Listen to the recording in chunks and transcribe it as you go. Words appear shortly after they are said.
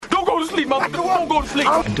sleep, motherfucker. Don't go to sleep.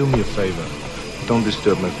 And do me a favor. Don't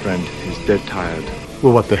disturb my friend. He's dead tired.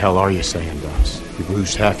 Well, what the hell are you saying, Doss? You've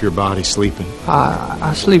lose half your body sleeping.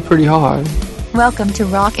 I sleep pretty hard. Welcome to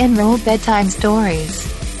Rock and Roll Bedtime Stories.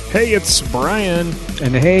 Hey, it's Brian.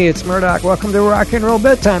 And hey, it's Murdoch. Welcome to Rock and Roll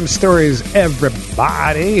Bedtime Stories,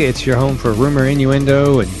 everybody. It's your home for rumor,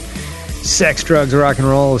 innuendo, and sex, drugs, rock and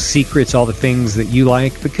roll, secrets, all the things that you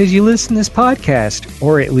like because you listen to this podcast,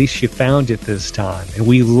 or at least you found it this time. And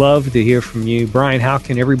we love to hear from you. Brian, how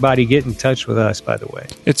can everybody get in touch with us, by the way?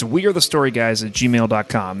 It's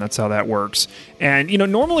wearethestoryguys@gmail.com. That's how that works. And, you know,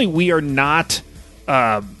 normally we are not,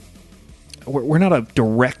 we're not a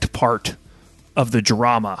direct part of the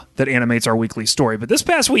drama that animates our weekly story. But this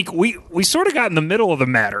past week, we sort of got in the middle of the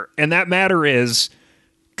matter. And that matter is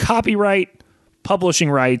copyright,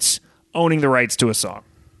 publishing rights, owning the rights to a song.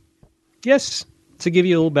 Yes. To give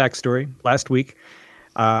you a little backstory, last week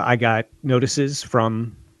I got notices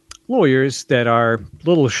from lawyers that our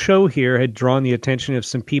little show here had drawn the attention of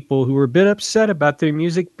some people who were a bit upset about their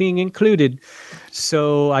music being included.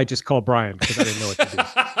 So I just called Brian because I didn't know what to do.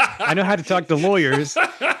 I know how to talk to lawyers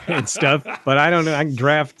and stuff, but I don't know. I can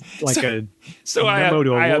draft like a memo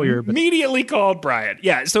to a lawyer. I immediately called Brian.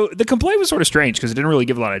 Yeah, so the complaint was sort of strange because it didn't really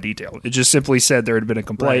give a lot of detail. It just simply said there had been a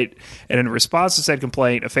complaint, and in response to said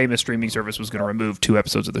complaint, a famous streaming service was going to remove 2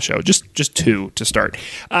 episodes of the show, just 2 to start.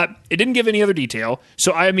 It didn't give any other detail,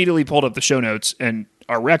 so I immediately pulled up the show notes and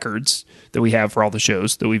our records that we have for all the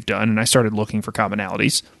shows that we've done, and I started looking for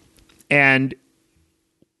commonalities. And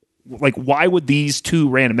like, why would these 2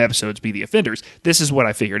 random episodes be the offenders? This is what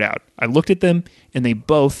I figured out. I looked at them, and they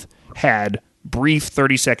both had brief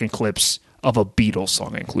 30-second clips of a Beatles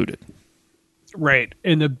song included. Right.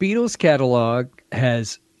 And the Beatles catalog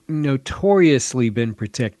has notoriously been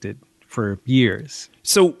protected for years.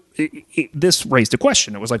 So this raised a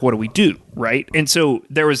question. It was like, what do we do, right? And so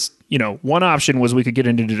there was, one option was we could get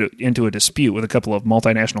into a dispute with a couple of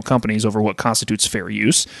multinational companies over what constitutes fair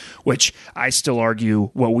use, which I still argue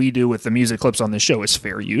what we do with the music clips on this show is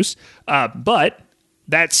fair use. But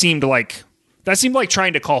that seemed like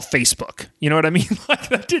trying to call Facebook. You know what I mean? Like,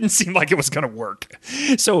 that didn't seem like it was going to work.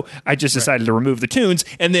 So I just decided to remove the tunes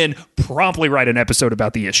and then promptly write an episode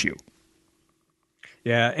about the issue.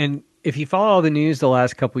 Yeah, and if you follow the news the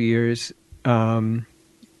last couple of years,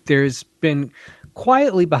 there's been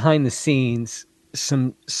quietly behind the scenes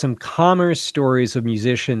some commerce stories of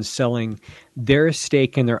musicians selling their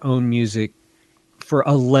stake in their own music for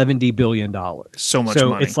 $11 billion. So much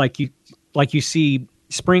money. It's like you see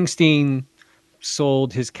Springsteen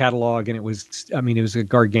sold his catalog, and it was a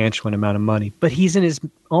gargantuan amount of money. But he's in his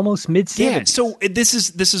almost mid-70s. Yeah, so this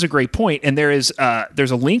is a great point, and there's a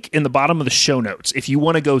link in the bottom of the show notes. If you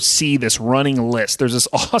want to go see this running list, there's this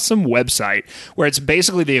awesome website where it's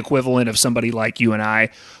basically the equivalent of somebody like you and I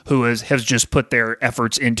who has just put their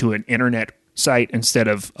efforts into an internet site instead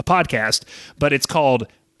of a podcast, but it's called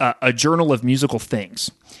A Journal of Musical Things.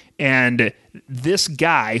 And this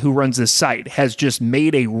guy who runs this site has just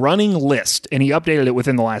made a running list, and he updated it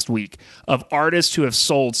within the last week, of artists who have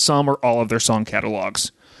sold some or all of their song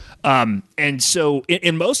catalogs. And so,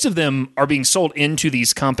 and most of them are being sold into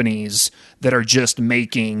these companies that are just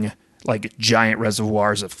making like giant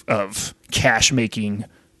reservoirs of cash-making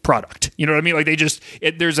product. You know what I mean? Like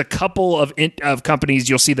there's a couple of companies,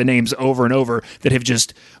 you'll see the names over and over, that have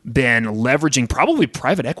just been leveraging probably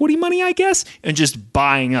private equity money, I guess, and just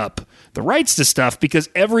buying up the rights to stuff, because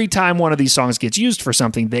every time one of these songs gets used for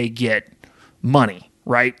something, they get money,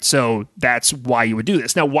 right? So that's why you would do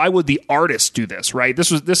this. Now, why would the artist do this, right?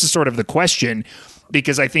 This is sort of the question,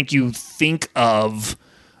 because I think you think of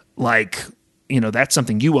like, that's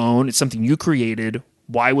something you own, it's something you created.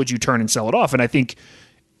 Why would you turn and sell it off? And I think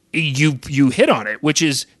you hit on it, which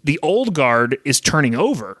is the old guard is turning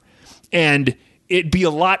over, and it'd be a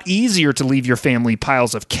lot easier to leave your family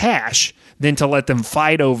piles of cash than to let them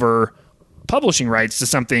fight over publishing rights to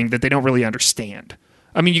something that they don't really understand.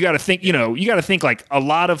 I mean, you got to think like a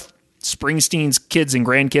lot of Springsteen's kids and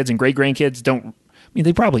grandkids and great grandkids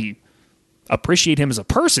they probably appreciate him as a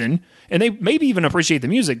person, and they maybe even appreciate the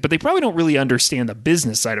music, but they probably don't really understand the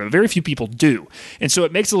business side of it. Very few people do. And so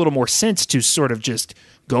it makes a little more sense to sort of just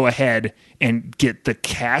go ahead and get the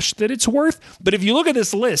cash that it's worth. But if you look at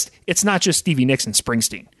this list, it's not just Stevie Nicks and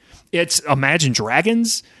Springsteen. It's Imagine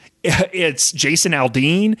Dragons. It's Jason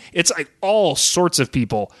Aldean. It's like all sorts of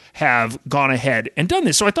people have gone ahead and done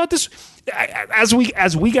this. So I thought this, as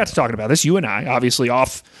we got to talking about this, you and I, obviously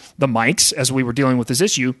off the mics as we were dealing with this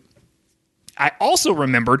issue, I also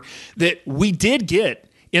remembered that we did get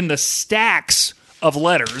in the stacks of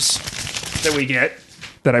letters that we get,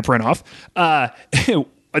 that I print off,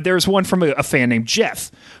 there's one from a fan named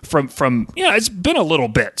Jeff from it's been a little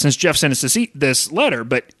bit since Jeff sent us this letter,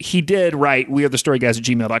 but he did write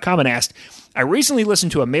wearethestoryguys@gmail.com and asked, I recently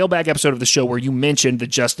listened to a mailbag episode of the show where you mentioned that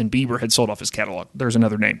Justin Bieber had sold off his catalog. There's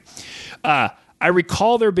another name. I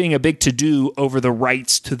recall there being a big to-do over the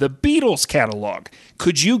rights to the Beatles catalog.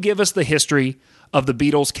 Could you give us the history of the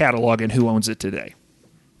Beatles catalog and who owns it today?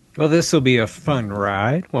 Well, this will be a fun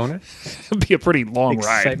ride, won't it? It'll be a pretty long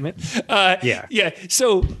Excitement. ride. Yeah. Yeah.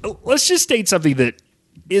 So let's just state something that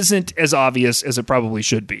isn't as obvious as it probably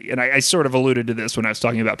should be. And I sort of alluded to this when I was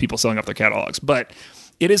talking about people selling off their catalogs. But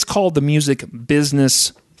it is called the music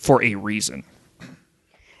business for a reason.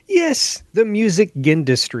 Yes, the music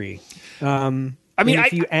industry.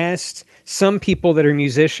 If you asked some people that are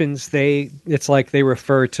musicians, it's like they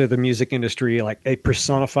refer to the music industry like they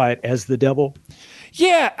personify it as the devil.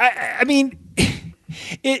 Yeah,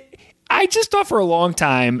 I just thought for a long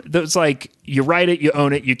time that it's like you write it, you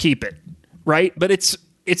own it, you keep it, right? But it's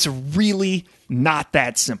really not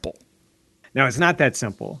that simple. No, it's not that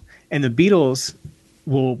simple. And the Beatles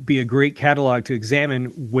will be a great catalog to examine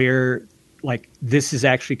where this is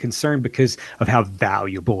actually concerned because of how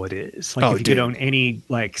valuable it is. If you could own any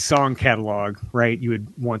song catalog, right, you would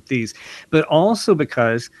want these. But also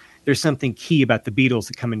because there's something key about the Beatles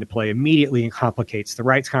that come into play immediately and complicates the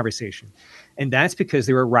rights conversation. And that's because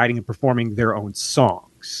they were writing and performing their own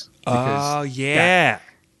songs. Oh, yeah.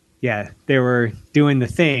 They were doing the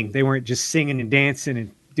thing. They weren't just singing and dancing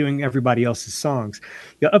and doing everybody else's songs.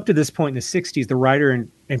 Up to this point in the 60s, the writer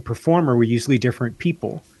and performer were usually different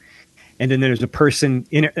people. And then there's a person,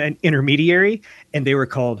 an intermediary, and they were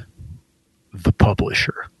called the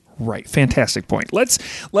publisher. Right. Fantastic point. Let's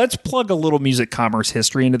plug a little music commerce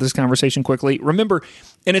history into this conversation quickly. Remember,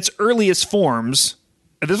 in its earliest forms,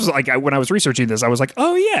 this was when I was researching this, I was like,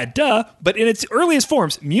 oh yeah, duh. But in its earliest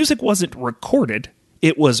forms, music wasn't recorded.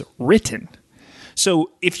 It was written.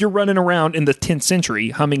 So if you're running around in the 10th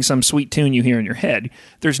century humming some sweet tune you hear in your head,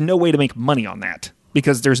 there's no way to make money on that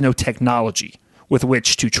because there's no technology with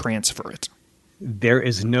which to transfer it. There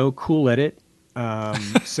is no cool edit.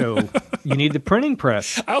 So you need the printing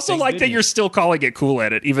press. I also like that you're still calling it Cool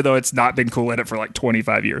Edit, even though it's not been Cool Edit for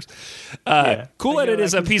 25 years. Cool Edit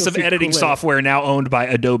is a piece of editing software now owned by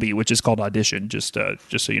Adobe, which is called Audition, just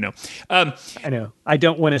so you know. I know. I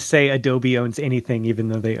don't want to say Adobe owns anything, even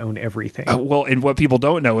though they own everything. Well, and what people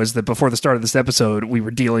don't know is that before the start of this episode, we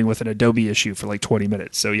were dealing with an Adobe issue for 20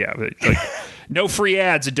 minutes. So yeah, no free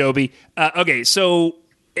ads, Adobe. Okay, so...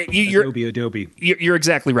 Adobe. You're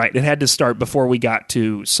exactly right. It had to start before we got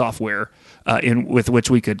to software with which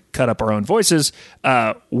we could cut up our own voices.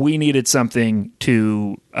 We needed something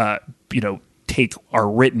to, take our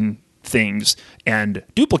written things and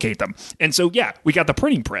duplicate them. And so, we got the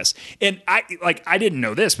printing press. And I didn't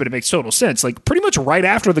know this, but it makes total sense. Pretty much right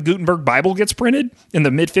after the Gutenberg Bible gets printed in the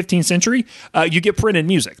mid 15th century, you get printed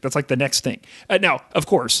music. That's the next thing. Now, of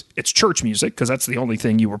course, it's church music because that's the only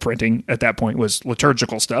thing you were printing at that point was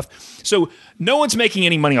liturgical stuff. So no one's making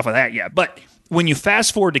any money off of that yet. But when you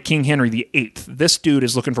fast forward to King Henry VIII, this dude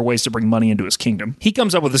is looking for ways to bring money into his kingdom. He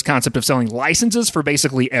comes up with this concept of selling licenses for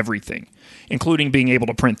basically everything, including being able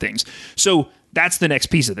to print things. So that's the next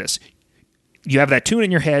piece of this. You have that tune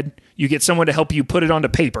in your head. You get someone to help you put it onto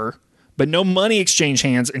paper, but no money exchange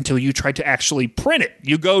hands until you try to actually print it.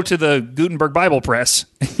 You go to the Gutenberg Bible press,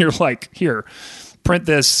 and you're like, here, print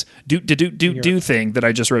this do thing that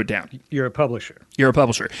I just wrote down. You're a publisher.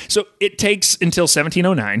 So it takes until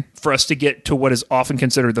 1709 for us to get to what is often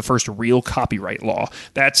considered the first real copyright law.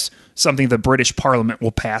 That's something the British Parliament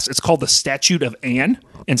will pass. It's called the Statute of Anne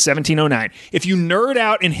in 1709. If you nerd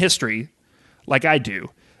out in history, like I do,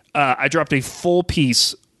 I dropped a full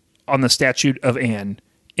piece on the Statute of Anne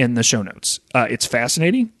in the show notes. It's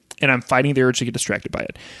fascinating, and I'm fighting the urge to get distracted by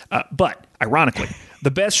it. But ironically,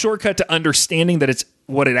 the best shortcut to understanding that it's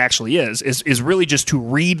what it actually is really just to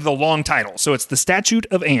read the long title. So it's the Statute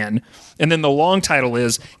of Anne, and then the long title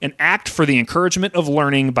is an act for the encouragement of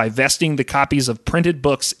learning by vesting the copies of printed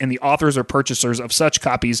books in the authors or purchasers of such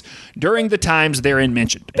copies during the times therein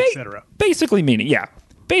mentioned. Etc. Basically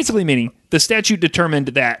meaning the statute determined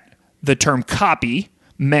that the term copy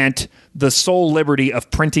meant the sole liberty of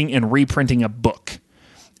printing and reprinting a book.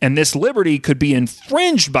 And this liberty could be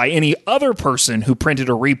infringed by any other person who printed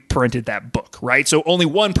or reprinted that book, right? So only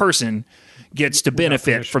one person gets to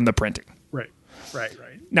benefit from the printing. Right.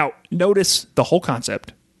 Now, notice the whole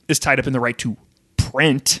concept is tied up in the right to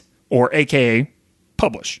print, or AKA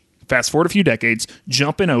publish. Fast forward a few decades,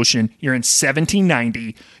 jump an ocean, you're in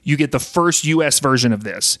 1790, you get the first U.S. version of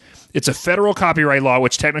this. It's a federal copyright law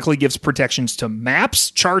which technically gives protections to maps,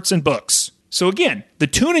 charts, and books. So again, the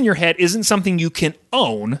tune in your head isn't something you can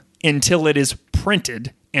own until it is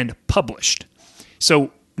printed and published.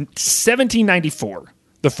 So 1794,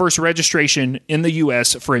 the first registration in the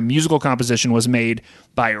U.S. for a musical composition was made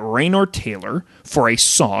by Raynor Taylor for a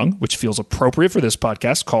song, which feels appropriate for this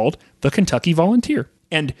podcast, called The Kentucky Volunteer.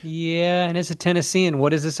 And yeah, and as a Tennessean,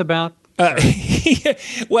 what is this about?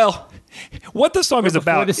 Well, what the song is about...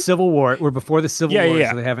 Before the Civil War, we're before the Civil War,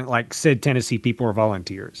 yeah. so they haven't said Tennessee people are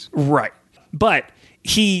volunteers. Right. But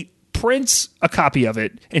he prints a copy of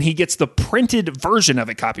it, and he gets the printed version of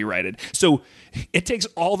it copyrighted. So it takes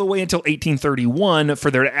all the way until 1831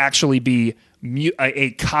 for there to actually be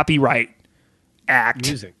a copyright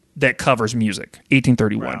act that covers music.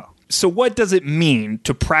 1831. Wow. So what does it mean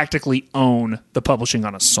to practically own the publishing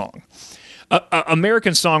on a song?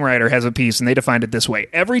 American Songwriter has a piece, and they defined it this way.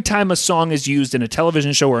 Every time a song is used in a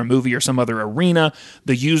television show or a movie or some other arena,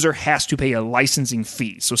 the user has to pay a licensing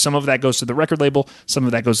fee. So some of that goes to the record label, some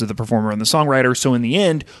of that goes to the performer and the songwriter. So in the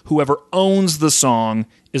end, whoever owns the song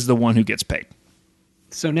is the one who gets paid.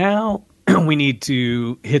 So now we need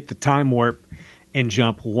to hit the time warp and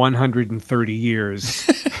jump 130 years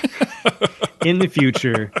in the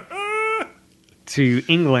future to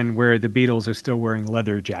England, where the Beatles are still wearing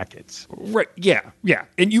leather jackets. Right, yeah.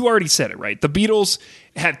 And you already said it, right? The Beatles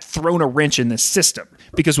had thrown a wrench in this system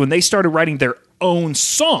because when they started writing their own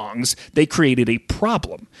songs, they created a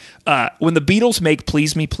problem. When the Beatles make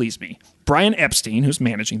Please Me, Please Me, Brian Epstein, who's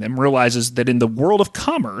managing them, realizes that in the world of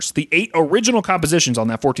commerce, the 8 original compositions on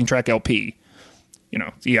that 14-track LP,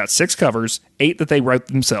 you got 6 covers, 8 that they wrote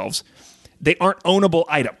themselves, they aren't ownable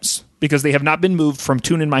items, because they have not been moved from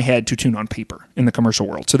tune in my head to tune on paper in the commercial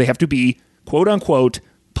world. So they have to be, quote unquote,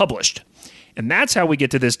 published. And that's how we get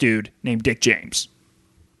to this dude named Dick James.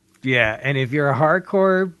 Yeah, and if you're a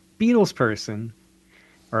hardcore Beatles person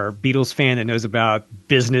or a Beatles fan that knows about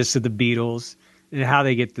business of the Beatles and how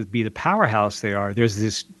they get to be the powerhouse they are, there's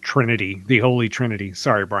this Trinity, the Holy Trinity.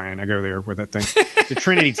 Sorry, Brian, I go there with that thing. The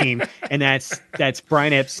Trinity team. And that's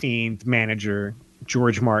Brian Epstein, the manager,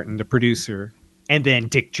 George Martin, the producer, and then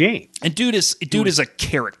Dick James. And dude is a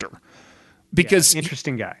character because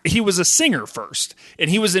interesting guy. He was a singer first, and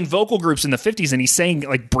he was in vocal groups in the 50s, and he sang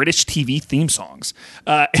British TV theme songs.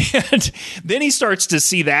 And then he starts to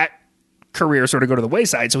see that career sort of go to the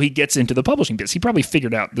wayside, so he gets into the publishing business. He probably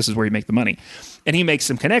figured out this is where you make the money, and he makes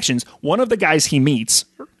some connections. One of the guys he meets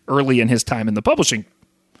early in his time in the publishing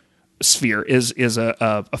sphere is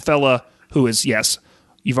a fella who is, yes,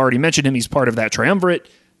 you've already mentioned him. He's part of that triumvirate.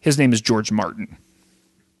 His name is George Martin.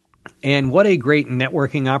 And what a great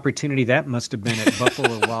networking opportunity that must have been at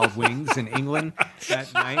Buffalo Wild Wings in England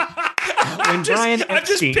that night. I'm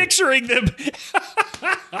just picturing them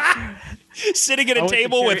sitting at a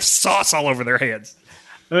table with sauce all over their hands.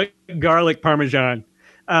 Garlic Parmesan.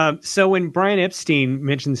 So when Brian Epstein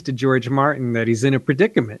mentions to George Martin that he's in a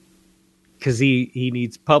predicament because he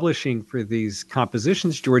needs publishing for these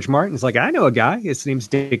compositions, George Martin's like, I know a guy. His name's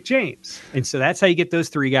Dick James. And so that's how you get those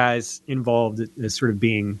 3 guys involved as sort of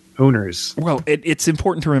being owners. Well, it's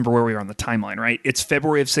important to remember where we are on the timeline, right? It's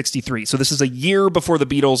February of 63. So this is a year before the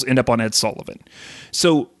Beatles end up on Ed Sullivan.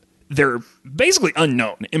 So they're basically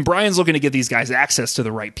unknown. And Brian's looking to give these guys access to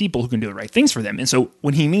the right people who can do the right things for them. And so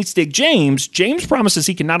when he meets Dick James, James promises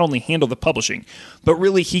he can not only handle the publishing, but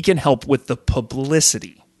really he can help with the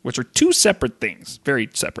publicity, which are 2 separate things, very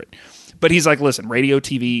separate. But he's like, listen, radio,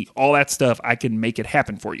 TV, all that stuff, I can make it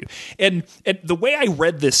happen for you. And the way I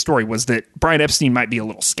read this story was that Brian Epstein might be a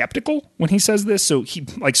little skeptical when he says this, so he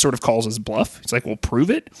sort of calls his bluff. He's like, well, prove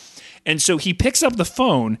it. And so he picks up the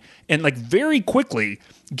phone and very quickly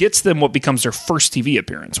gets them what becomes their first TV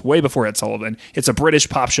appearance, way before Ed Sullivan. It's a British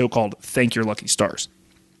pop show called Thank Your Lucky Stars.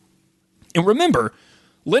 And remember,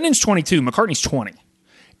 Lennon's 22, McCartney's 20.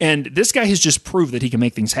 And this guy has just proved that he can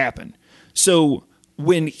make things happen. So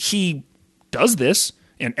when he does this,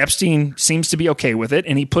 and Epstein seems to be okay with it,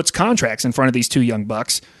 and he puts contracts in front of these 2 young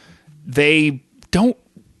bucks, they don't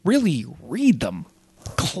really read them.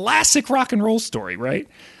 Classic rock and roll story, right?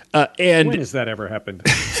 And when has that ever happened?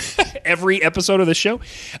 Every episode of the show.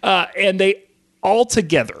 And they all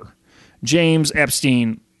together, James,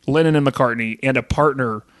 Epstein, Lennon, and McCartney, and a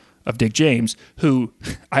partner of Dick James, who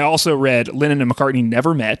I also read Lennon and McCartney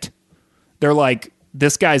never met. They're like,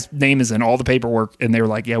 this guy's name is in all the paperwork, and they're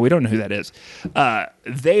like, yeah, we don't know who that is.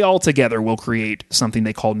 They all together will create something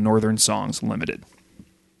they call Northern Songs Limited.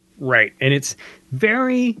 Right. And it's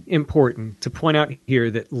very important to point out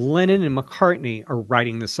here that Lennon and McCartney are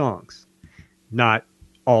writing the songs, not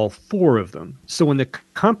all 4 of them. So when the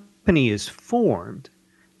company is formed,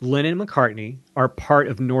 Lennon and McCartney are part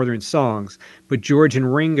of Northern Songs, but George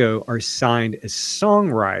and Ringo are signed as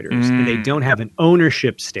songwriters, and they don't have an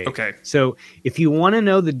ownership stake. Okay. So if you want to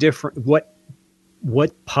know the different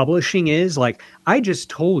what publishing is, like I just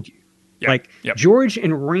told you, George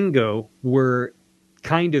and Ringo were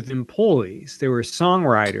kind of employees. They were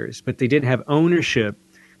songwriters, but they didn't have ownership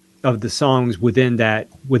of the songs within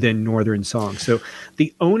Northern Songs. So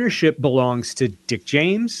the ownership belongs to Dick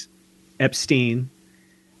James, Epstein,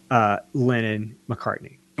 Lennon,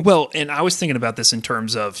 McCartney. Well, and I was thinking about this in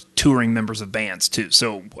terms of touring members of bands too.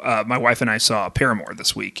 So my wife and I saw Paramore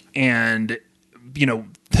this week, and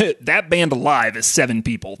that band alive is 7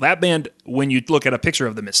 people. That band, when you look at a picture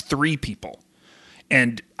of them, is 3 people.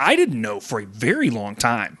 And I didn't know for a very long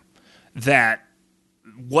time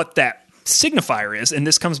what that signifier is. And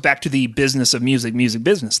this comes back to the business of music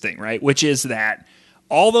business thing, right? Which is that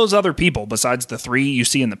all those other people, besides the 3 you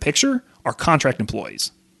see in the picture, are contract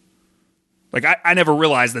employees. Like, I never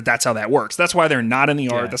realized that that's how that works. That's why they're not in the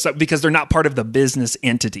art. That's because they're not part of the business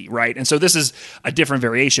entity, right? And so this is a different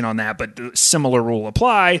variation on that, but the similar rule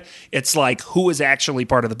apply. It's like, who is actually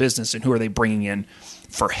part of the business and who are they bringing in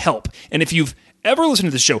for help? And if you've ever listened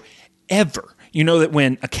to this show, you know that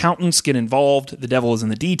when accountants get involved, the devil is in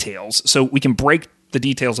the details. So we can break the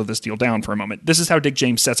details of this deal down for a moment. This is how Dick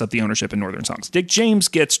James sets up the ownership in Northern Songs. Dick James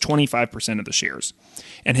gets 25% of the shares,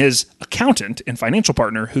 and his accountant and financial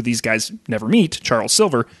partner, who these guys never meet, Charles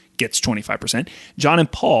Silver, gets 25%. John and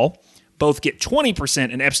Paul both get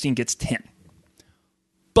 20%, and Epstein gets 10%.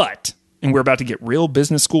 But, and we're about to get real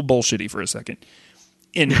business school bullshitty for a second,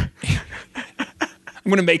 I'm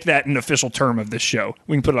going to make that an official term of this show.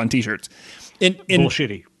 We can put it on t-shirts.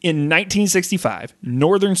 Bullshitty. In 1965,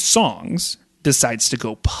 Northern Songs decides to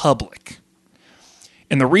go public.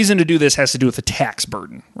 And the reason to do this has to do with the tax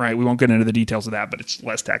burden, right? We won't get into the details of that, but it's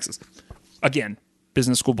less taxes. Again,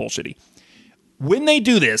 business school bullshitty. When they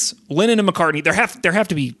do this, Lennon and McCartney, there have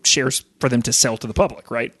to be shares for them to sell to the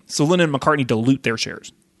public, right? So Lennon and McCartney dilute their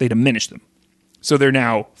shares. They diminish them. So they're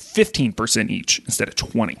now 15% each instead of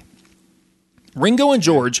 20%. Ringo and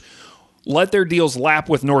George let their deals lap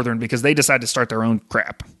with Northern because they decide to start their own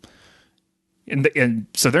crap. And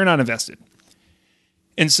so they're not invested.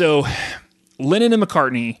 And so Lennon and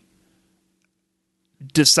McCartney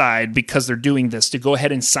decide, because they're doing this, to go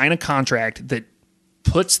ahead and sign a contract that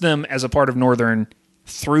puts them as a part of Northern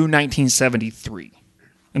through 1973.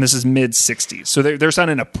 And this is mid-60s. So they're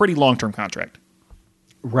signing a pretty long-term contract.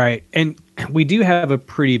 Right. And we do have a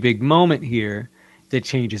pretty big moment here that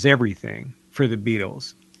changes everything for the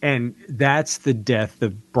Beatles. And that's the death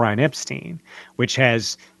of Brian Epstein, which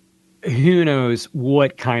has who knows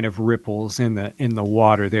what kind of ripples in the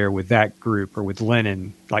water there with that group, or with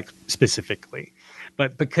Lennon, like specifically.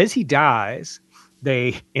 But because he dies,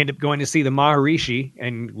 they end up going to see the Maharishi,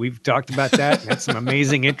 and we've talked about that. That's some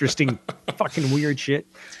amazing, interesting, fucking weird shit.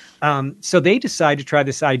 So they decide to try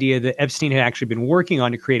this idea that Epstein had actually been working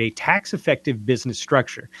on to create a tax-effective business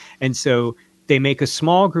structure. And so they make a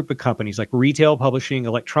small group of companies like retail, publishing,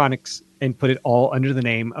 electronics, and put it all under the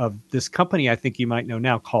name of this company I think you might know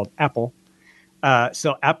now called Apple.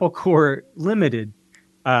 So Apple Corp Limited,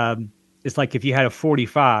 it's like if you had a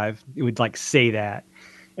 45, it would like say that.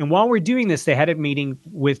 And while we're doing this, they had a meeting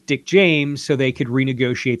with Dick James so they could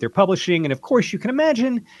renegotiate their publishing. And of course, you can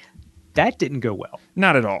imagine that didn't go well.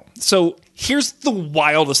 Not at all. So here's the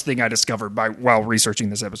wildest thing I discovered while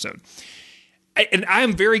researching this episode. And I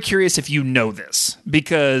am very curious if you know this,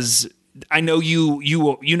 because I know you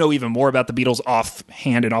know even more about the Beatles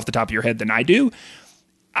offhand and off the top of your head than I do.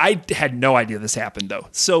 I had no idea this happened, though.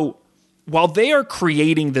 So while they are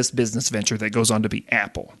creating this business venture that goes on to be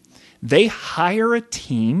Apple, they hire a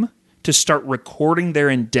team to start recording their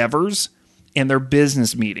endeavors and their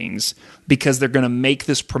business meetings, because they're going to make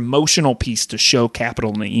this promotional piece to show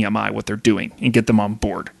Capital and the EMI what they're doing and get them on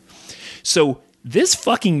board. So this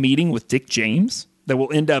fucking meeting with Dick James that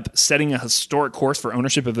will end up setting a historic course for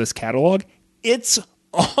ownership of this catalog, it's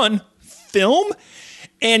on film.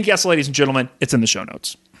 And yes, ladies and gentlemen, it's in the show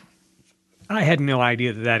notes. I had no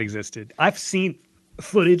idea that existed. I've seen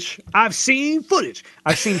footage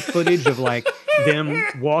of like them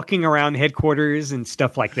walking around headquarters and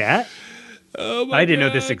stuff like that. Oh my I didn't God.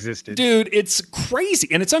 know this existed. Dude, it's crazy,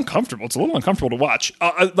 and it's uncomfortable. It's a little uncomfortable to watch.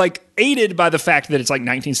 Like, aided by the fact that it's like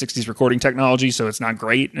 1960s recording technology, so it's not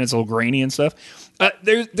great, and it's a little grainy and stuff.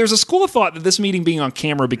 There's a school of thought that this meeting being on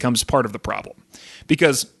camera becomes part of the problem.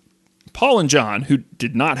 Because Paul and John, who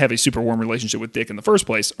did not have a super warm relationship with Dick in the first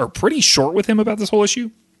place, are pretty short with him about this whole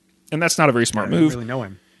issue. And that's not a very smart move. I don't really know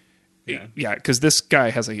him. Yeah, because this guy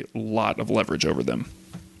has a lot of leverage over them.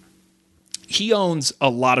 he owns a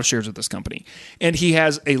lot of shares of this company, and he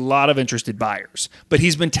has a lot of interested buyers. But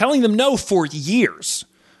he's been telling them no for years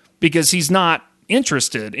because he's not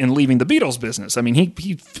interested in leaving the Beatles business. I mean,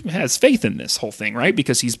 he has faith in this whole thing, right?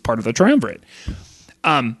 Because he's part of the triumvirate.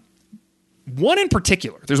 There's one in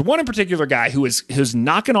particular guy who's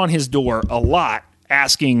knocking on his door a lot,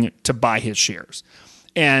 asking to buy his shares,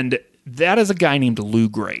 and that is a guy named Lou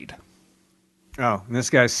Grade. Oh, and this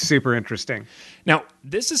guy's super interesting. Now,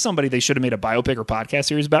 this is somebody they should have made a biopic or podcast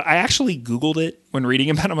series about. I actually Googled it when reading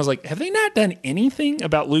about him. I was like, have they not done anything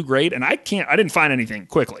about Lou Grade? And I didn't find anything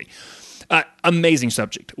quickly. Amazing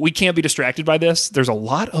subject. We can't be distracted by this. There's a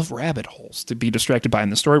lot of rabbit holes to be distracted by in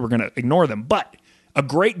the story. We're going to ignore them. But a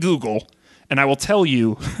great Google, and I will tell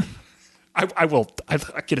you, I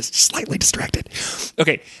get slightly distracted.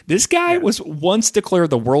 Okay, this guy was once declared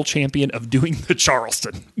the world champion of doing the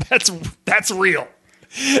Charleston. That's real.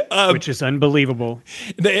 Which is unbelievable.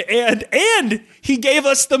 And he gave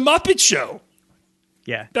us the Muppet Show.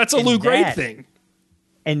 Yeah. That's a Lou Grade thing.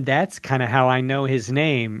 And that's kind of how I know his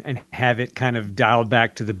name and have it kind of dialed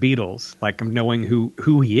back to the Beatles, like I'm knowing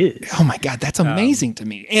who he is. Oh my God, that's amazing to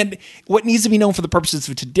me. And what needs to be known for the purposes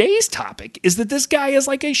of today's topic is that this guy is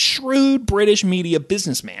like a shrewd British media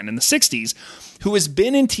businessman in the 60s who has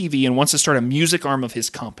been in TV and wants to start a music arm of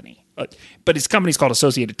his company. But his company's called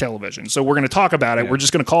Associated Television. So we're going to talk about it. Yeah. We're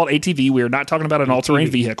just going to call it ATV. We are not talking about an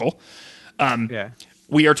all-terrain vehicle.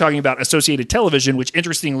 We are talking about Associated Television, which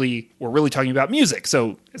interestingly, we're really talking about music.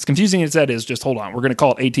 So as confusing as that is, just hold on. We're going to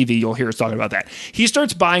call it ATV. You'll hear us talking about that. He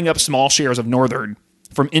starts buying up small shares of Northern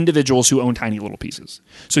from individuals who own tiny little pieces.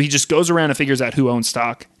 So he just goes around and figures out who owns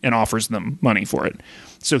stock and offers them money for it.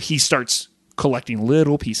 So he starts collecting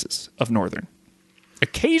little pieces of Northern.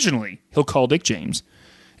 Occasionally, he'll call Dick James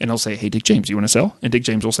and he'll say, hey, Dick James, you want to sell? And Dick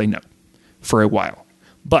James will say no for a while.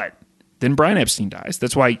 But then Brian Epstein dies.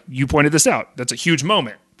 That's why you pointed this out. That's a huge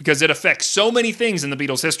moment because it affects so many things in the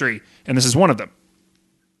Beatles' history, and this is one of them.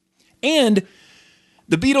 And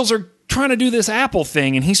the Beatles are trying to do this Apple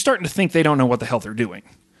thing, and he's starting to think they don't know what the hell they're doing.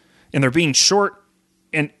 And they're being short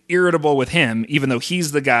and irritable with him, even though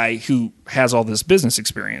he's the guy who has all this business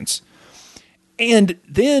experience. And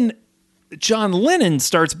then John Lennon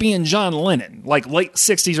starts being John Lennon, like late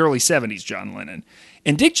 60s, early 70s John Lennon.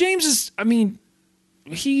 And Dick James is,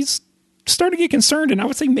 he's starting to get concerned, and I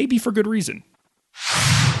would say maybe for good reason.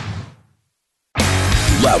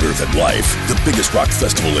 Louder Than Life, the biggest rock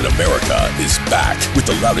festival in America, is back with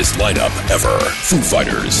the loudest lineup ever. Foo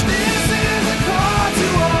Fighters,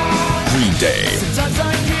 Green Day,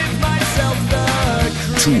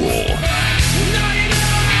 Tool,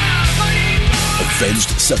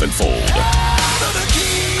 Avenged Sevenfold,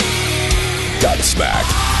 Godsmack,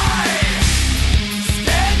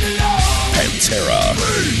 Pantera,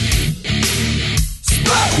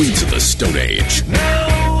 Queens of the Stone Age,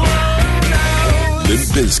 Limp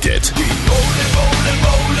Bizkit,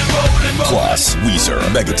 plus Weezer,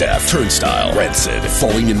 Megadeth, Turnstile, Rancid,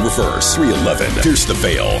 Falling in Reverse, 311, Pierce the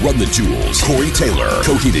Veil, Run the Jewels, Corey Taylor,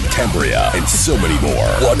 Coheed and Cambria, and so many more.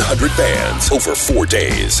 100 bands over 4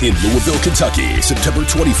 days in Louisville, Kentucky, September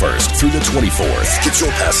 21st through the 24th. Get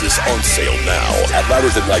your passes on sale now at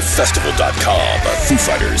louderthanlifefestival.com. Foo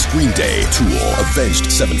Fighters, Green Day, Tool, Avenged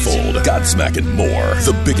Sevenfold, Godsmack, and more.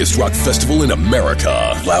 The biggest rock festival in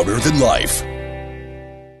America. Louder Than Life.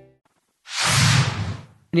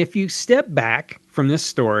 And if you step back from this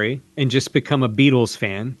story and just become a Beatles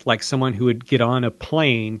fan, like someone who would get on a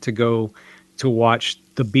plane to go to watch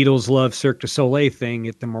the Beatles Love Cirque du Soleil thing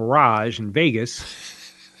at the Mirage in Vegas,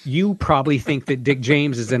 you probably think that Dick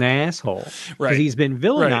James is an asshole. Right. Because he's been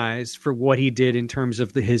villainized for what he did in terms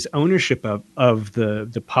of his ownership of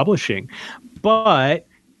the publishing. But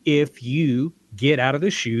if you get out of the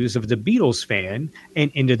shoes of the Beatles fan and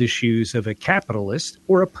into the shoes of a capitalist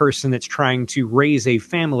or a person that's trying to raise a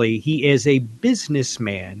family, he is a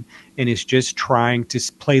businessman and is just trying to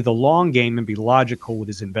play the long game and be logical with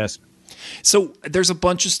his investment. So there's a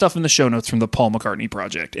bunch of stuff in the show notes from the Paul McCartney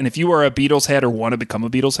Project. And if you are a Beatles head or want to become a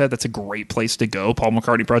Beatles head, that's a great place to go,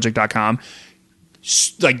 paulmccartneyproject.com.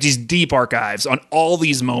 Like these deep archives on all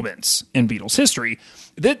these moments in Beatles history.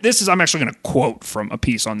 This is, I'm actually going to quote from a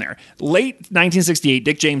piece on there. Late 1968,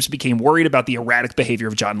 Dick James became worried about the erratic behavior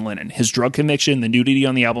of John Lennon, his drug conviction, the nudity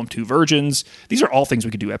on the album Two Virgins. These are all things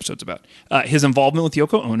we could do episodes about. His involvement with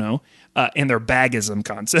Yoko Ono and their bagism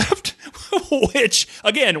concept, which,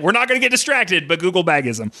 again, we're not going to get distracted, but Google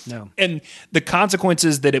bagism. No. And the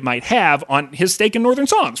consequences that it might have on his stake in Northern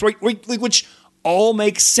Songs, right? Which all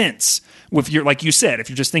makes sense with your, like you said, if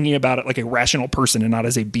you're just thinking about it like a rational person and not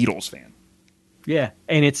as a Beatles fan. Yeah,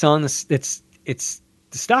 and it's on the it's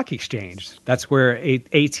the stock exchange. That's where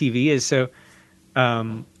ATV is. So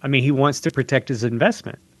I mean, he wants to protect his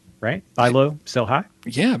investment, right? Buy low, sell high.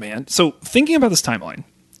 Yeah, man. So thinking about this timeline,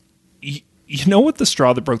 you know what the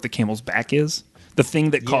straw that broke the camel's back is? The thing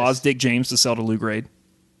that caused Dick James to sell to Lou Grade?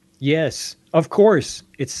 Yes, of course.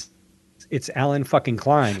 It's Alan fucking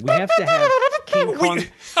Klein. We have to have King Kong.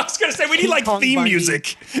 I was going to say, we need like Kong theme Bundy,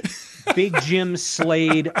 music. Big Jim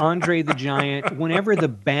Slade, Andre the Giant. Whenever the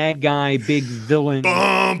bad guy, big villain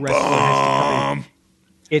wrestler has to come in,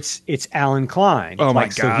 it's Alan Klein. Oh my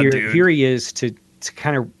God, so dude. Here he is to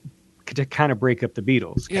kind of break up the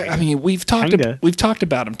Beatles. Yeah, I mean, we've talked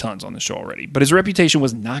about him tons on the show already, but his reputation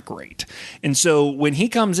was not great. And so when he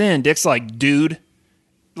comes in, Dick's like, dude,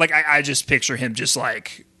 like I just picture him just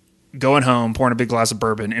like going home, pouring a big glass of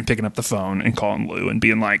bourbon and picking up the phone and calling Lou and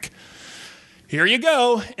being like, here you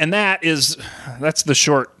go. And that's the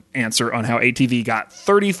short answer on how ATV got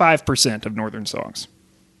 35% of Northern songs.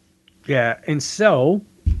 Yeah, and so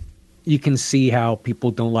you can see how people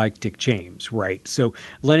don't like Dick James, right? So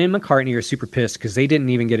Lennon and McCartney are super pissed because they didn't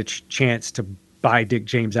even get a chance to buy Dick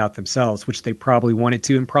James out themselves, which they probably wanted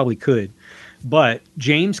to and probably could. But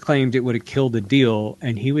James claimed it would have killed the deal,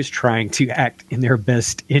 and he was trying to act in their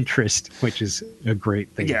best interest, which is a great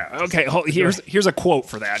thing. Yeah, okay. Here's a quote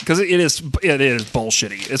for that, because it is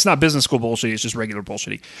bullshitty. It's not business school bullshitty. It's just regular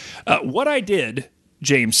bullshitty. What I did,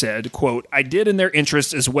 James said, quote, I did in their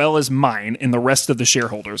interest as well as mine and the rest of the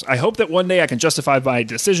shareholders. I hope that one day I can justify my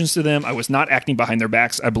decisions to them. I was not acting behind their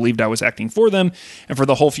backs. I believed I was acting for them and for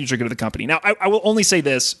the whole future good of the company. Now, I will only say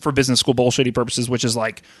this for business school bullshitty purposes, which is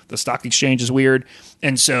like the stock exchange is weird.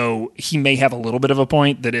 And so he may have a little bit of a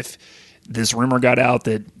point that if this rumor got out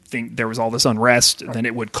that there was all this unrest, then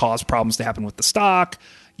it would cause problems to happen with the stock.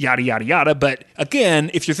 Yada, yada, yada. But again,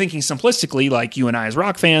 if you're thinking simplistically, like you and I as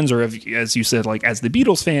rock fans, or as you said, like as the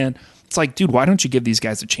Beatles fan, it's like, dude, why don't you give these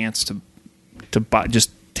guys a chance to buy, just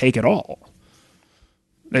take it all?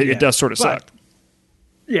 It does sort of suck.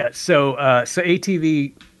 Yeah. So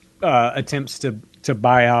ATV attempts to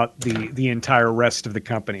buy out the entire rest of the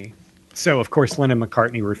company. So of course, Lennon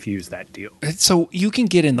McCartney refused that deal. So you can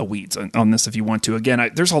get in the weeds on this if you want to. Again,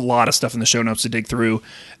 there's a lot of stuff in the show notes to dig through.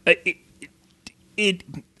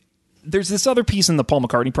 There's this other piece in the Paul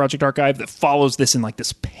McCartney Project archive that follows this in like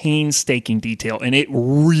this painstaking detail, and it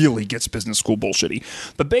really gets business school bullshitty.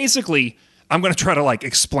 But basically, I'm going to try to like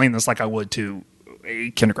explain this like I would to a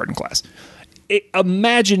kindergarten class.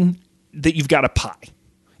 Imagine that you've got a pie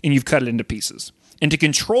and you've cut it into pieces. And to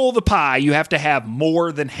control the pie, you have to have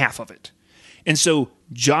more than half of it. And so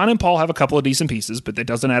John and Paul have a couple of decent pieces, but that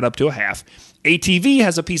doesn't add up to a half. ATV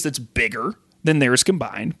has a piece that's bigger than theirs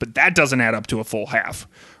combined, but that doesn't add up to a full half,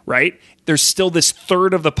 right? There's still this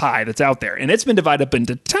third of the pie that's out there, and it's been divided up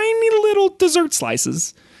into tiny little dessert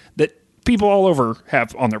slices that people all over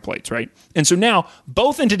have on their plates, right? And so now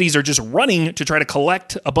both entities are just running to try to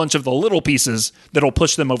collect a bunch of the little pieces that'll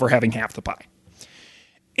push them over having half the pie.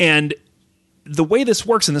 And the way this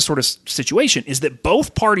works in this sort of situation is that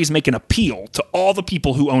both parties make an appeal to all the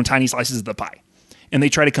people who own tiny slices of the pie, and they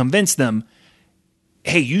try to convince them,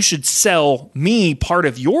 hey, you should sell me part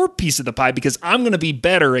of your piece of the pie because I'm going to be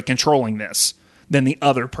better at controlling this than the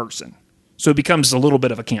other person. So it becomes a little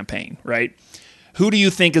bit of a campaign, right? Who do you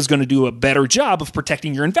think is going to do a better job of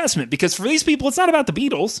protecting your investment? Because for these people, it's not about the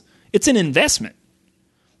Beatles. It's an investment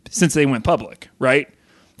since they went public, right?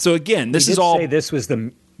 So again, this is all... say this was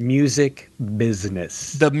the music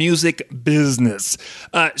business. The music business.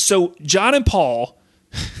 So John and Paul...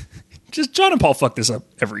 John and Paul fuck this up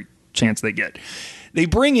every chance they get. They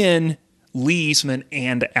bring in Lee Eastman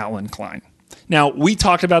and Alan Klein. Now, we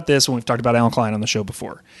talked about this when we've talked about Alan Klein on the show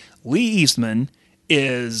before. Lee Eastman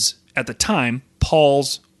is, at the time,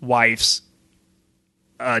 Paul's wife's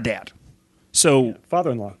dad. So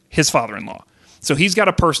father-in-law. His father-in-law. So he's got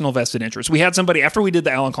a personal vested interest. We had somebody, after we did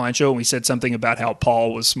the Alan Klein show, and we said something about how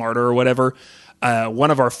Paul was smarter or whatever,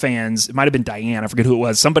 one of our fans, it might have been Diane, I forget who it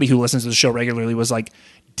was, somebody who listens to the show regularly was like,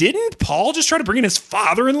 didn't Paul just try to bring in his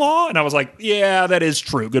father-in-law? And I was like, yeah, that is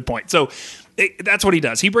true. Good point. So that's what he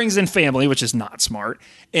does. He brings in family, which is not smart.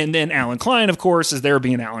 And then Alan Klein, of course, is there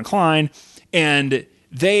being Alan Klein. And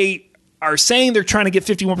they are saying they're trying to get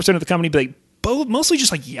 51% of the company, but they both mostly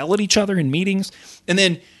just like yell at each other in meetings. And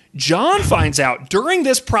then John finds out during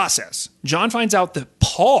this process, that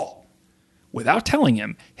Paul, without telling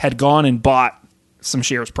him, had gone and bought some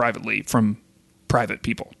shares privately from private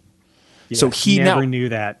people. Yeah, so he never now knew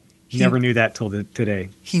that. Never knew that till today.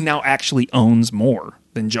 He now actually owns more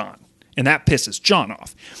than John, and that pisses John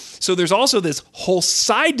off. So there's also this whole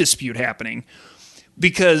side dispute happening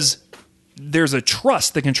because there's a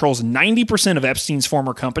trust that controls 90% of Epstein's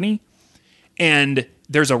former company, and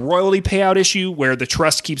There's a royalty payout issue where the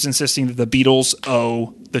trust keeps insisting that the Beatles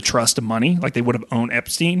owe the trust money, like they would have owed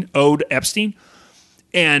Epstein.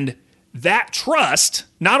 And that trust,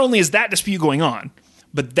 not only is that dispute going on,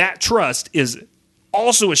 but that trust is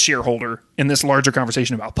also a shareholder in this larger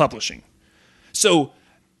conversation about publishing. So,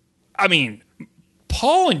 I mean,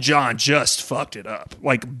 Paul and John just fucked it up,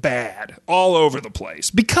 like bad, all over the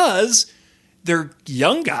place, because they're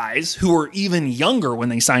young guys who were even younger when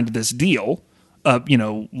they signed this deal,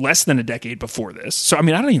 less than a decade before this. So, I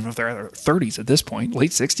mean, I don't even know if they're in their 30s at this point,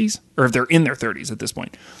 late 60s, or if they're in their 30s at this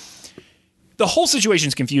point. The whole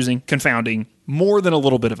situation's confusing, confounding, more than a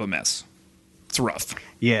little bit of a mess. It's rough.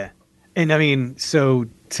 Yeah. And I mean, so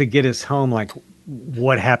to get us home, like,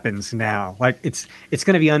 what happens now? Like, it's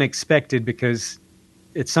going to be unexpected because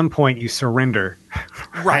at some point you surrender.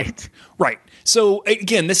 Right. So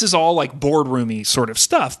again, this is all like boardroomy sort of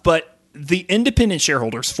stuff, but the independent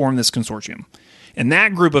shareholders form this consortium. And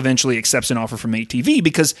that group eventually accepts an offer from ATV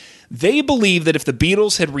because they believe that if the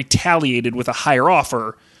Beatles had retaliated with a higher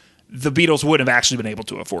offer, the Beatles would have actually been able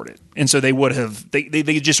to afford it. And so they would have, they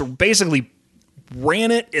just basically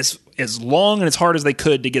ran it as long and as hard as they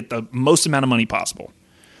could to get the most amount of money possible.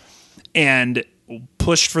 And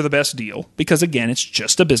pushed for the best deal because, again, it's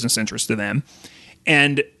just a business interest to them.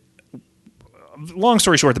 And long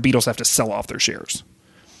story short, the Beatles have to sell off their shares.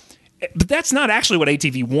 But that's not actually what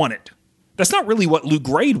ATV wanted. That's not really what Lou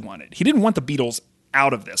Grade wanted. He didn't want the Beatles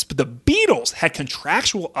out of this. But the Beatles had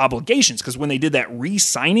contractual obligations because when they did that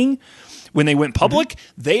re-signing, when they went public,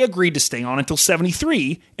 they agreed to stay on until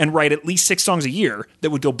 73 and write at least 6 songs a year that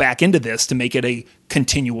would go back into this to make it a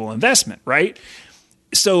continual investment, right?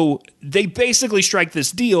 So they basically strike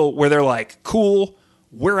this deal where they're like, cool,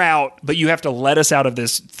 we're out, but you have to let us out of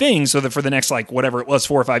this thing so that for the next, like, whatever it was,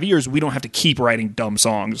 4 or 5 years, we don't have to keep writing dumb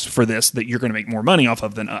songs for this that you're going to make more money off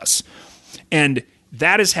of than us. And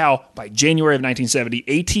that is how, by January of 1970,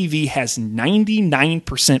 ATV has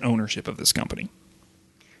 99% ownership of this company.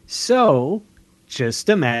 So just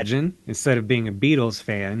imagine, instead of being a Beatles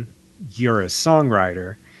fan, you're a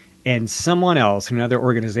songwriter, and someone else, another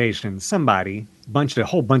organization, somebody, a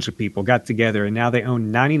whole bunch of people got together, and now they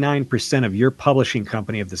own 99% of your publishing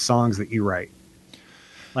company of the songs that you write.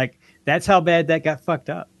 Like, that's how bad that got fucked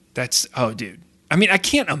up. Dude. I mean, I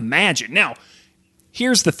can't imagine. Now,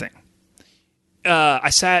 here's the thing. I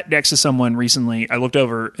sat next to someone recently. I looked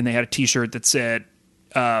over, and they had a T-shirt that said,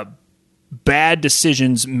 bad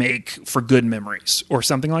decisions make for good memories, or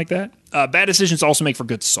something like that. Bad decisions also make for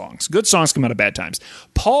good songs. Good songs come out of bad times.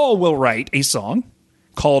 Paul will write a song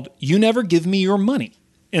called You Never Give Me Your Money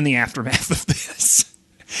in the aftermath of this.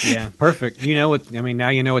 Yeah, perfect. Now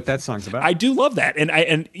you know what that song's about. I do love that. And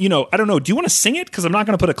I don't know, do you want to sing it? Because I'm not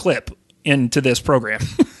going to put a clip into this program.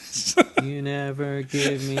 You never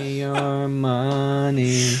give me your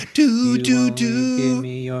money. Do. Give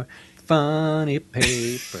me your funny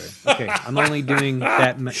paper. Okay, I'm only doing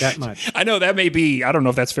that much. I know that may be, I don't know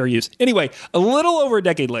if that's fair use. Anyway, a little over a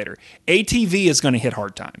decade later, ATV is going to hit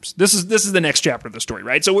hard times. This is the next chapter of the story,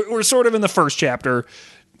 right? So we're sort of in the first chapter.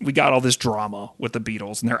 We got all this drama with the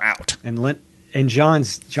Beatles, and they're out. And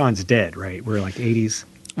John's dead, right? We're like 80s.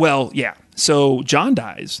 Well, yeah. So John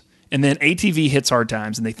dies, and then ATV hits hard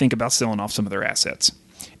times, and they think about selling off some of their assets.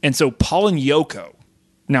 And so Paul and Yoko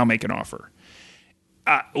now make an offer.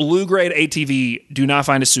 Lou Grade, ATV do not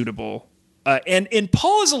find it suitable. And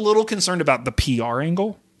Paul is a little concerned about the PR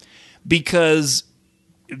angle because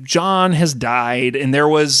John has died, and there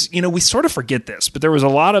was, we sort of forget this, but there was a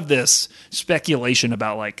lot of this speculation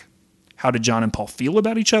about, like, how did John and Paul feel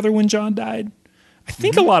about each other when John died? I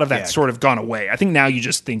think a lot of that's sort of gone away. I think now you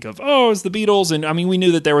just think of, it's the Beatles, and I mean, we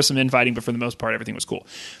knew that there was some infighting, but for the most part, everything was cool.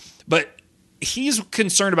 But he's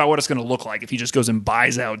concerned about what it's going to look like if he just goes and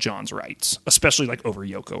buys out John's rights, especially like over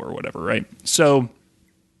Yoko or whatever, right? So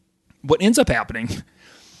what ends up happening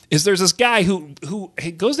is there's this guy who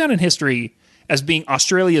goes down in history as being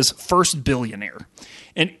Australia's first billionaire.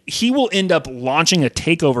 And he will end up launching a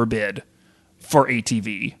takeover bid for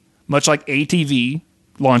ATV, much like ATV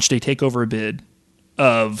launched a takeover bid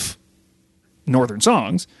of Northern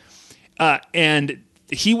Songs. And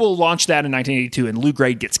he will launch that in 1982, and Lou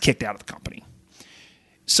Grade gets kicked out of the company.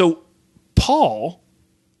 So Paul,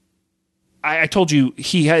 I told you,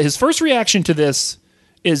 his first reaction to this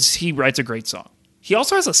is he writes a great song. He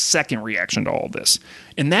also has a second reaction to all of this,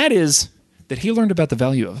 and that is that he learned about the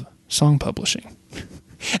value of song publishing.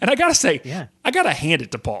 And I got to say, I got to hand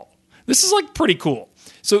it to Paul. This is like pretty cool.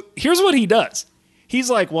 So here's what he does. He's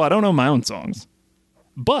like, well, I don't own my own songs,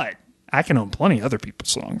 but I can own plenty of other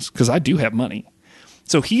people's songs because I do have money.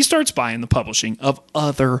 So he starts buying the publishing of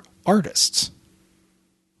other artists.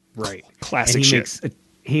 Right. Classic and he shit. Makes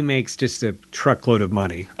he makes just a truckload of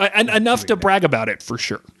money. Enough to brag about it, for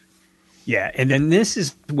sure. Yeah, and then this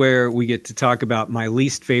is where we get to talk about my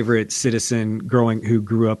least favorite citizen who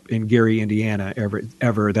grew up in Gary, Indiana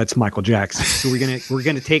ever. That's Michael Jackson. So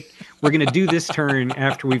we're gonna do this turn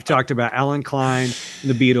after we've talked about Alan Klein,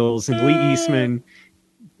 and the Beatles, and Lee Eastman.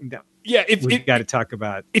 Yeah, we've got to talk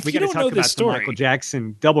about. If you don't know this story, the Michael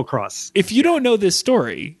Jackson double cross. If you don't know this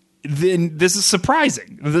story, then this is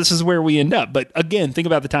surprising. This is where we end up. But again, think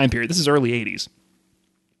about the time period. This is early 80s.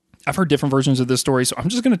 I've heard different versions of this story, so I'm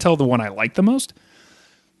just going to tell the one I like the most.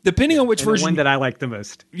 Depending on which version. The one that I like the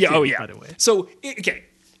most. Yeah, too, oh yeah. By the way. So, okay.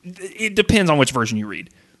 It depends on which version you read.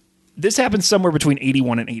 This happens somewhere between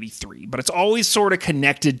 81 and 83, but it's always sort of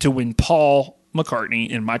connected to when Paul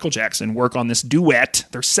McCartney and Michael Jackson work on this duet,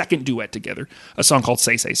 their second duet together, a song called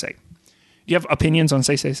Say, Say, Say. Do you have opinions on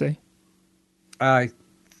Say, Say, Say? I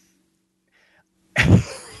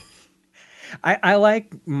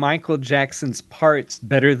like Michael Jackson's parts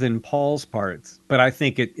better than Paul's parts, but I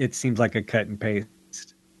think it seems like a cut and paste.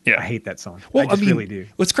 Yeah. I hate that song. Well, I mean, really do.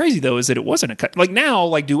 What's crazy though is that it wasn't a cut. Like now,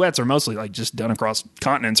 like duets are mostly like just done across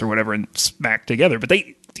continents or whatever and smacked together. But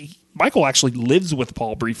Michael actually lives with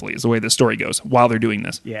Paul briefly, is the way the story goes, while they're doing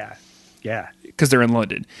this. Yeah. Because they're in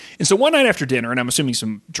London. And so one night after dinner, and I'm assuming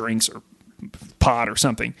some drinks or pot or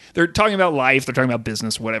something, they're talking about life, they're talking about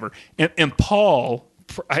business, whatever. And Paul,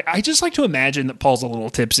 I just like to imagine that Paul's a little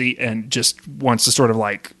tipsy and just wants to sort of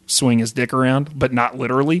like swing his dick around, but not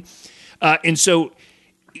literally. And so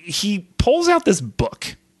he pulls out this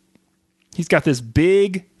book. He's got this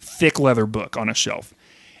big, thick leather book on a shelf.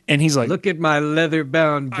 And he's like, look at my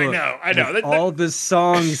leather-bound book. I know. All the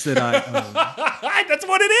songs that I own. That's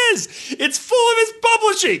what it is. It's full of his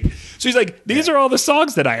publishing. So he's like, these are all the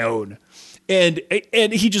songs that I own. And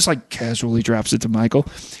he just like casually drops it to Michael.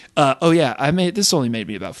 This only made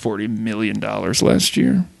me about $40 million last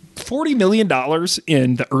year. $40 million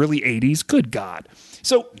in the early 80s? Good God.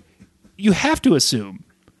 So you have to assume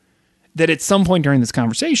that at some point during this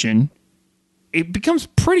conversation, it becomes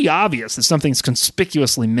pretty obvious that something's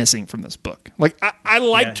conspicuously missing from this book. Like, I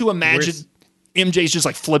like to imagine MJ's just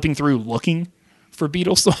like flipping through looking for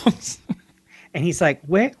Beatles songs. And he's like,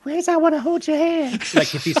 where's I Want to Hold Your Hand?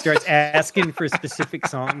 Like, if he starts asking for specific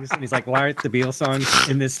songs, and he's like, why aren't the Beatles songs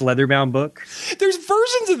in this leather-bound book? There's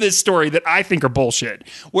versions of this story that I think are bullshit,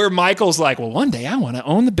 where Michael's like, well, one day I want to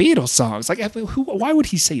own the Beatles songs. Like, why would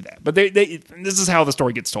he say that? But this is how the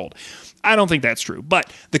story gets told. I don't think that's true. But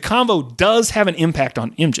the convo does have an impact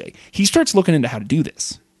on MJ. He starts looking into how to do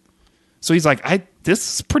this. So he's like,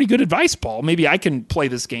 this is pretty good advice, Paul. Maybe I can play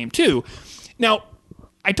this game too. Now,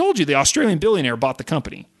 I told you the Australian billionaire bought the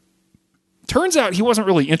company. Turns out he wasn't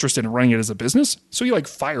really interested in running it as a business, so he like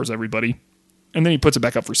fires everybody, and then he puts it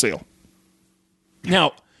back up for sale.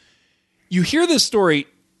 Now, you hear this story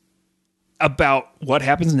about what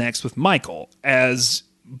happens next with Michael as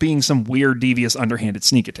being some weird, devious, underhanded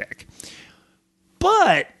sneak attack.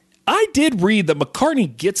 But I did read that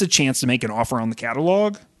McCartney gets a chance to make an offer on the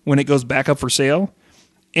catalog when it goes back up for sale,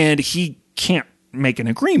 and he can't make an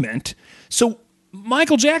agreement. So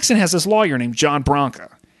Michael Jackson has this lawyer named John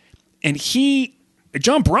Branca, and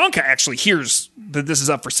John Branca actually hears that this is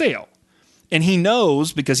up for sale. And he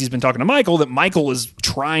knows, because he's been talking to Michael, that Michael is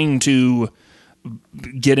trying to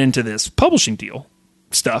get into this publishing deal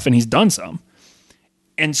stuff, and he's done some.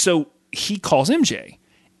 And so he calls MJ.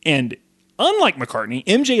 And unlike McCartney,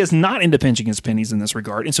 MJ is not into pinching his pennies in this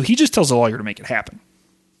regard, and so he just tells the lawyer to make it happen.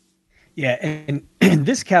 Yeah, and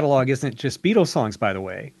this catalog isn't just Beatles songs, by the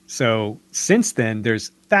way. So since then, there's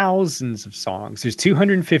thousands of songs. There's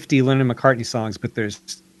 250 Lennon McCartney songs, but there's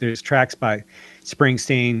tracks by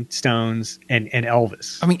Springsteen, Stones, and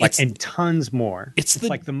Elvis. I mean, and tons more. It's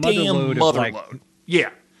like the mother load. Yeah.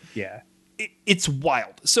 It's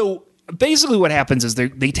wild. So basically what happens is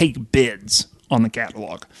they take bids on the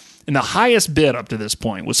catalog. And the highest bid up to this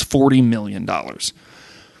point was $40 million.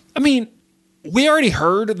 I mean, we already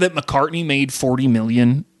heard that McCartney made $40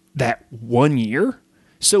 million that one year.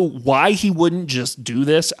 So why he wouldn't just do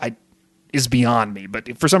this is beyond me.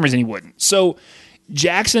 But for some reason he wouldn't. So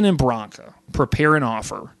Jackson and Branca prepare an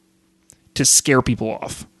offer to scare people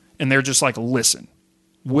off. And they're just like, listen,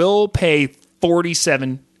 we'll pay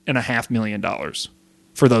 $47.5 million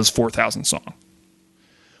for those 4,000 songs.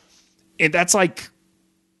 And that's like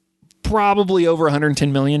probably over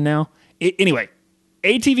 $110 million now. Anyway,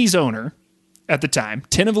 ATV's owner at the time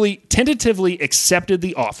tentatively accepted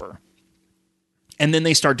the offer, and then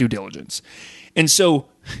they start due diligence. And so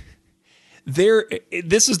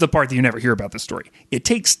this is the part that you never hear about this story. It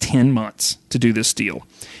takes 10 months to do this deal.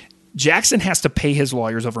 Jackson has to pay his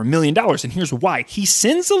lawyers over $1 million, and here's why. He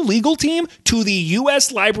sends a legal team to the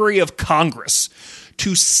U.S. Library of Congress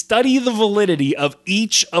to study the validity of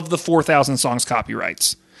each of the 4,000 songs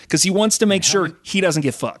copyrights, because he wants to make sure he doesn't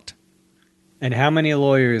get fucked. And how many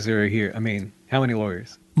lawyers are here? I mean, how many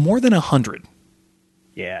lawyers? More than 100.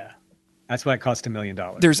 Yeah. That's why it cost $1 million.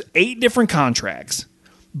 There's 8 different contracts.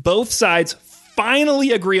 Both sides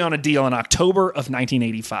finally agree on a deal in October of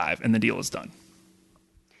 1985, and the deal is done.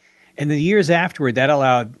 And the years afterward, that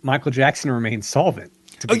allowed Michael Jackson to remain solvent.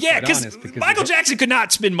 Because Michael Jackson could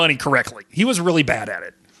not spend money correctly. He was really bad at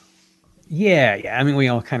it. Yeah. I mean, we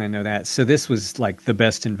all kind of know that. So this was like the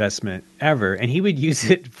best investment ever. And he would use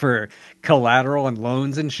it for collateral and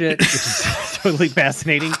loans and shit, which is totally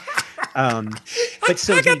fascinating. But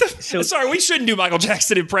sorry, we shouldn't do Michael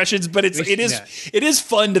Jackson impressions, but it is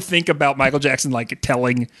fun to think about Michael Jackson like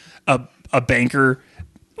telling a banker,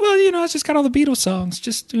 well, it's just got all the Beatles songs.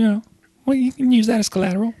 Just, well, you can use that as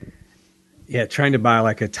collateral. Yeah, trying to buy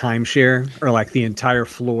like a timeshare or like the entire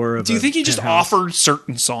floor of. Do you think he just offered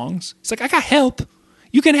certain songs? It's like, I got help.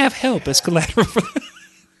 You can have help as collateral for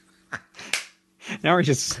that. Now we're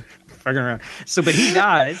just fucking around. So, but he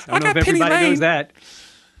dies. I don't know if everybody knows that.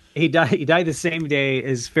 He died the same day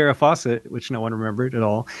as Farrah Fawcett, which no one remembered at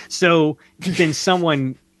all. So then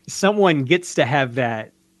someone gets to have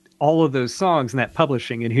that, all of those songs and that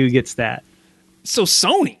publishing, and who gets that? So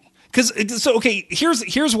Sony.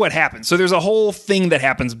 Here's what happens. So there's a whole thing that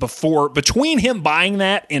happens between him buying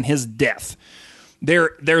that and his death.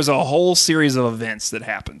 There's a whole series of events that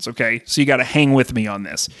happens, okay? So you got to hang with me on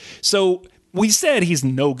this. So we said he's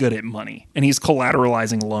no good at money, and he's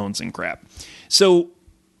collateralizing loans and crap. So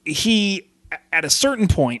he, at a certain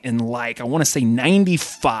point in I want to say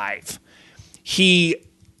 95, he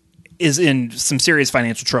is in some serious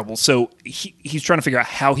financial trouble. So he's trying to figure out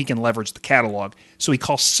how he can leverage the catalog. So he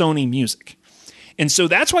calls Sony Music. And so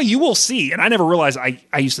that's why you will see, and I never realized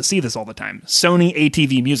I used to see this all the time, Sony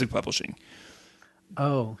ATV Music Publishing.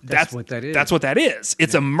 Oh, that's what that is. That's what that is.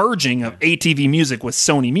 It's a merging of ATV Music with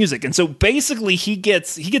Sony Music. And so basically he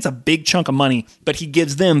gets a big chunk of money, but he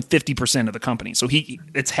gives them 50% of the company. So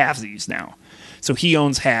it's halvesies now. So he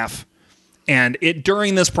owns half. And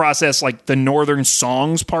during this process, like the Northern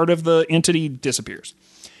Songs part of the entity disappears.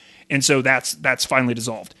 And so that's finally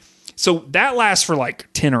dissolved. So that lasts for like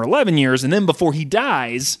 10 or 11 years. And then before he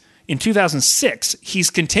dies in 2006, he's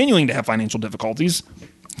continuing to have financial difficulties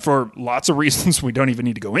for lots of reasons we don't even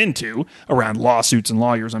need to go into around lawsuits and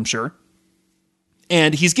lawyers, I'm sure.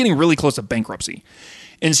 And he's getting really close to bankruptcy.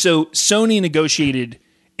 And so Sony negotiated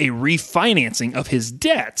a refinancing of his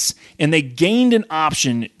debts, and they gained an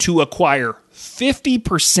option to acquire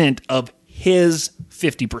 50% of his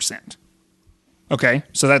 50%. Okay,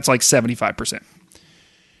 so that's like 75%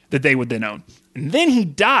 that they would then own. And then he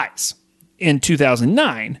dies in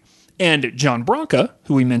 2009, and John Branca,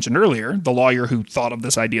 who we mentioned earlier, the lawyer who thought of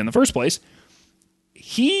this idea in the first place,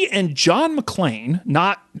 he and John McClane,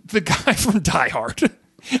 not the guy from Die Hard,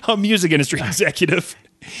 a music industry executive,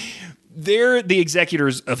 they're the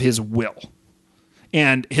executors of his will.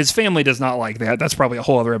 And his family does not like that. That's probably a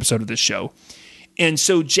whole other episode of this show. And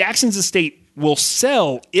so Jackson's estate will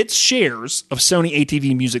sell its shares of Sony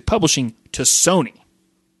ATV Music Publishing to Sony.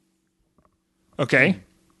 Okay?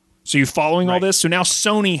 So you following all this? So now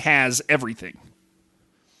Sony has everything.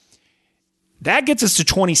 That gets us to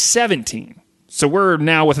 2017. So we're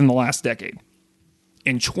now within the last decade.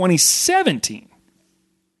 In 2017,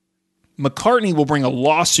 McCartney will bring a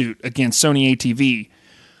lawsuit against Sony ATV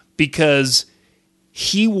because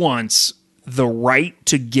he wants the right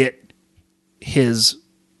to get his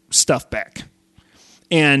stuff back.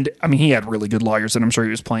 And, I mean, he had really good lawyers, and I'm sure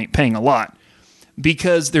he was paying a lot.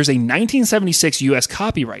 Because there's a 1976 U.S.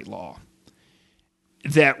 copyright law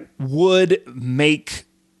that would make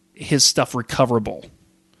his stuff recoverable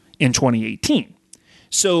in 2018.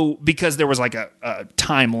 So, because there was like a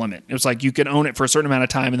time limit. It was like you could own it for a certain amount of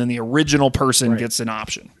time, and then the original person gets an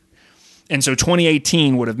option. And so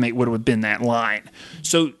 2018 would have been that line.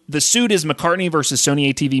 So the suit is McCartney versus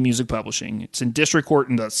Sony ATV Music Publishing. It's in district court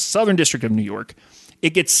in the Southern District of New York. It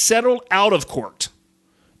gets settled out of court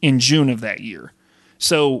in June of that year.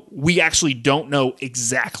 So we actually don't know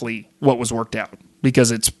exactly what was worked out because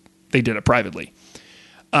they did it privately.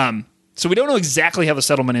 So we don't know exactly how the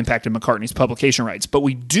settlement impacted McCartney's publication rights, but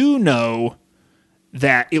we do know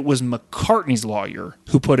that it was McCartney's lawyer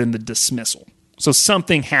who put in the dismissal. So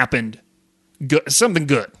something happened, something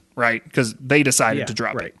good, right? Because they decided to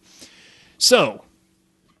drop it. So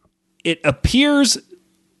it appears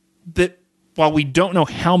that while we don't know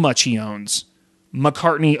how much he owns,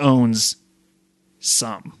 McCartney owns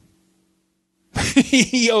some.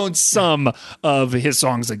 He owns some of his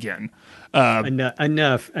songs again.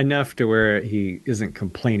 Enough to where he isn't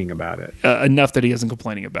complaining about it. Enough that he isn't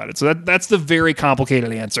complaining about it. So that's the very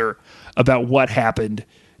complicated answer about what happened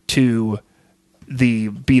to the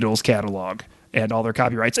Beatles catalog and all their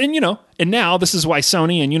copyrights. And, and now this is why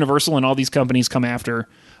Sony and Universal and all these companies come after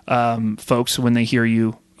folks when they hear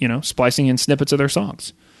you, splicing in snippets of their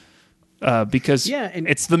songs. Because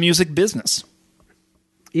it's the music business.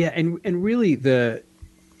 Yeah, and really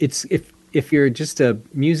if you're just a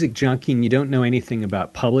music junkie and you don't know anything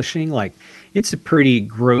about publishing, like it's a pretty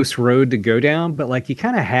gross road to go down, but like you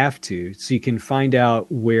kind of have to, so you can find out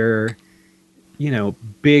where,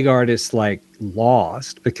 big artists like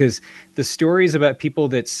lost, because the stories about people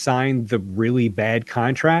that signed the really bad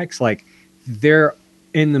contracts, like they're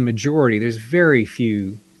in the majority. There's very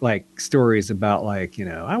few like stories about like,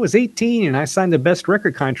 I was 18 and I signed the best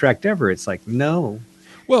record contract ever. It's like, no.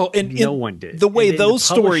 Well, and no one did. The way those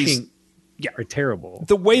stories are terrible.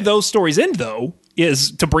 The way those stories end, though,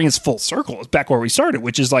 is to bring us full circle. It's back where we started,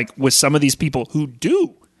 which is like with some of these people who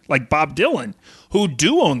do, like Bob Dylan, who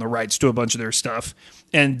do own the rights to a bunch of their stuff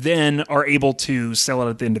and then are able to sell it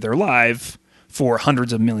at the end of their life for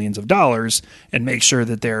hundreds of millions of dollars and make sure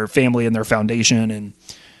that their family and their foundation and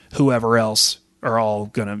whoever else are all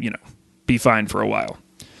going to, be fine for a while.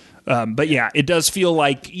 But yeah, it does feel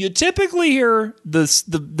like you typically hear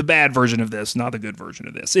the bad version of this, not the good version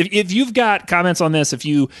of this. If you've got comments on this, if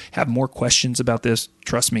you have more questions about this,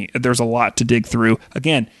 trust me, there's a lot to dig through.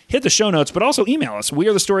 Again, hit the show notes, but also email us.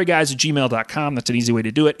 wearethestoryguys@gmail.com. That's an easy way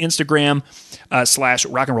to do it. Instagram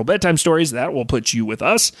 /rock'n'roll bedtime stories. That will put you with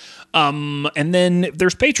us. And then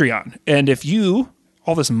there's Patreon. And if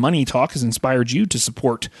all this money talk has inspired you to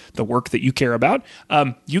support the work that you care about,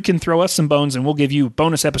 you can throw us some bones and we'll give you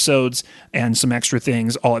bonus episodes and some extra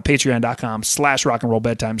things all at patreon.com /rock'n'roll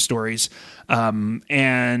bedtime stories.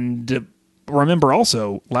 And remember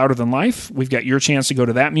also, Louder Than Life, we've got your chance to go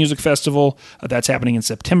to that music festival. That's happening in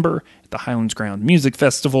September at the Highlands Ground Music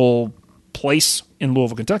Festival place in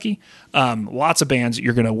Louisville, Kentucky. Lots of bands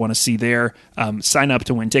you're going to want to see there. Sign up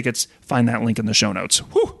to win tickets. Find that link in the show notes.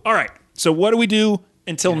 Whew. All right. So what do we do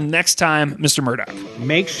until next time, Mr. Murdoch?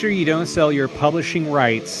 Make sure you don't sell your publishing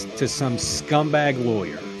rights to some scumbag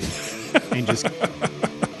lawyer and just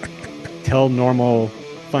tell normal,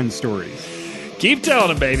 fun stories. Keep telling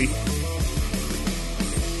them, baby.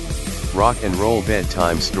 Rock and Roll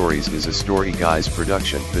Bedtime Stories is a Story Guys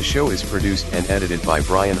production. The show is produced and edited by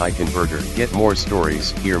Brian Eichenberger. Get more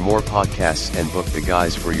stories, hear more podcasts, and book the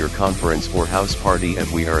guys for your conference or house party at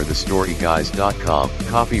wearethestoryguys.com.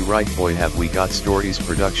 Copyright Boy Have We Got Stories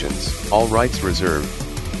Productions. All rights reserved.